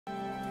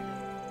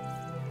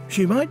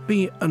She might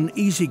be an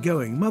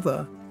easygoing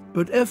mother,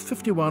 but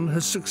F51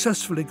 has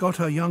successfully got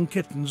her young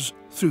kittens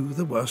through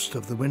the worst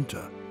of the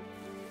winter.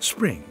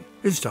 Spring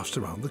is just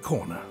around the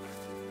corner.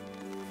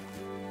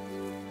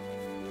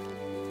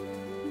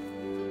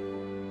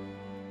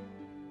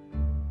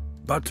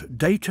 But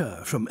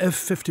data from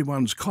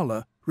F51's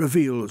collar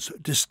reveals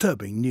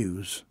disturbing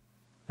news.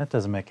 That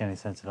doesn't make any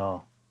sense at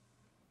all.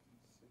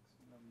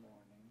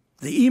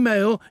 The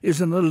email is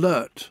an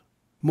alert.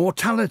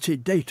 Mortality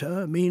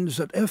data means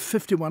that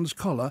F51's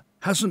collar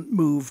hasn't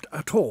moved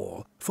at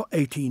all for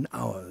 18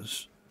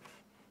 hours.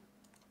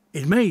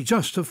 It may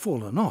just have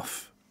fallen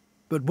off,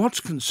 but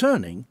what's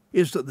concerning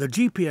is that the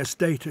GPS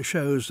data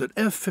shows that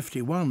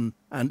F51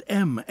 and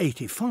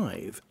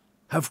M85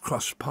 have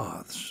crossed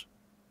paths.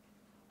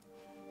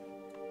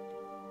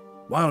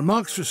 While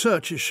Mark's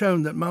research has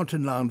shown that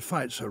mountain lion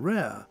fights are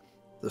rare,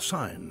 the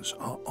signs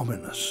are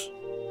ominous.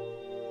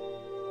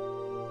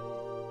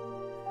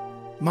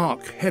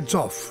 Mark heads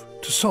off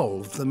to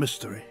solve the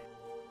mystery.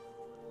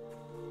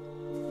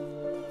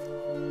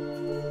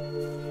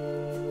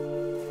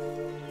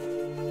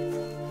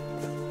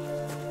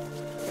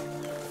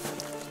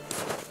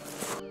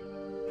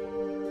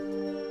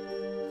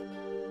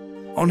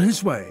 On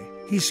his way,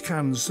 he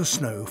scans the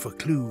snow for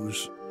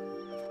clues.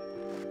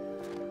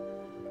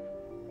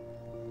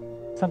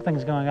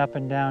 Something's going up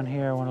and down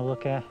here I want to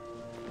look at.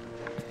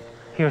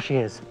 Here she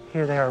is.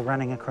 Here they are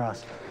running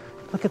across.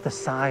 Look at the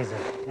size of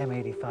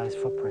M85's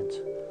footprints.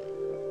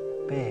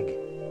 Big,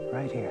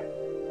 right here.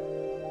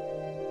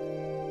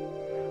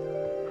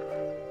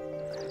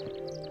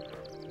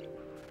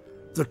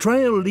 The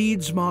trail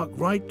leads Mark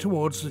right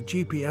towards the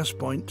GPS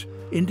point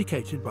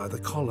indicated by the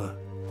collar.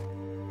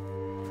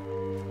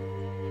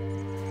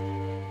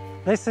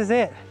 This is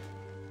it.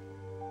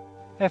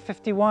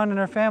 F51 and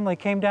her family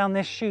came down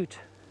this chute.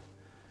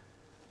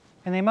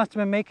 And they must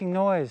have been making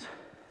noise,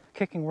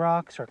 kicking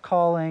rocks or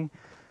calling,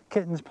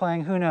 kittens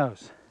playing, who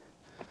knows.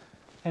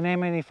 And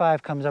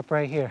M85 comes up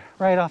right here,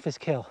 right off his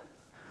kill.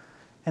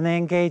 And they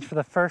engage for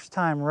the first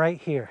time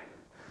right here.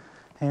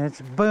 And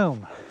it's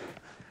boom.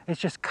 It's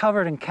just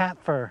covered in cat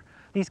fur.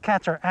 These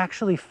cats are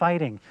actually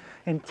fighting.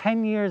 In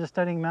 10 years of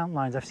studying mountain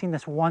lions, I've seen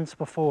this once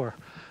before.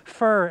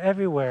 Fur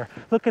everywhere.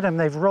 Look at them,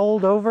 they've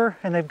rolled over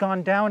and they've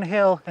gone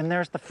downhill, and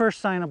there's the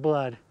first sign of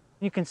blood.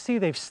 You can see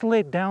they've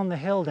slid down the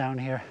hill down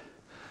here.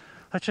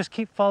 Let's just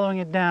keep following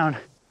it down.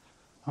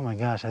 Oh my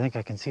gosh, I think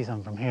I can see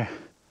something from here.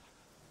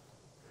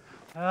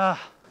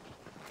 Ah,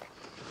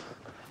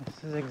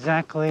 this is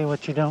exactly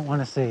what you don't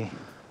want to see.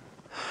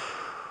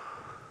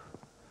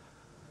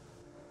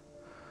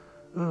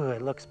 Ooh,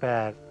 it looks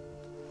bad.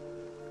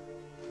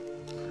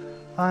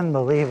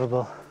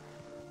 Unbelievable.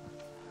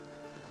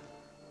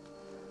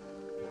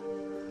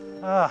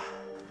 Ah.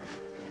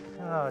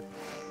 Oh.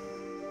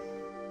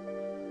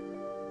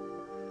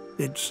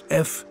 It's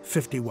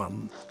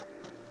F51.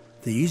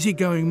 The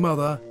easygoing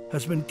mother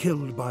has been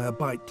killed by a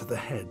bite to the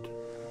head.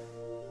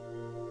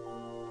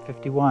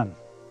 51.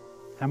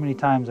 How many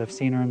times I've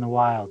seen her in the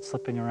wild,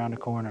 slipping around a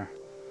corner.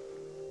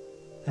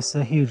 This is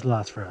a huge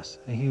loss for us,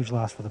 a huge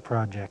loss for the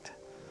project.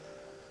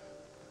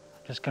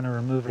 I'm just going to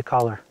remove the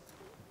collar.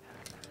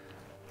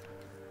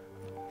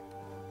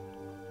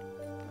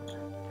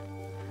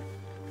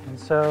 And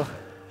so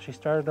she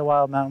started a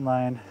wild mountain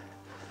lion,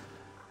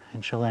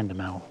 and she'll end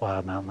a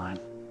wild mountain lion.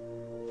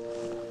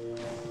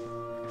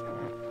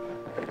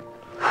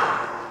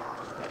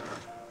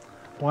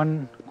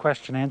 One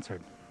question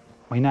answered.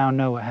 We now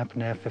know what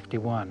happened to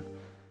F51.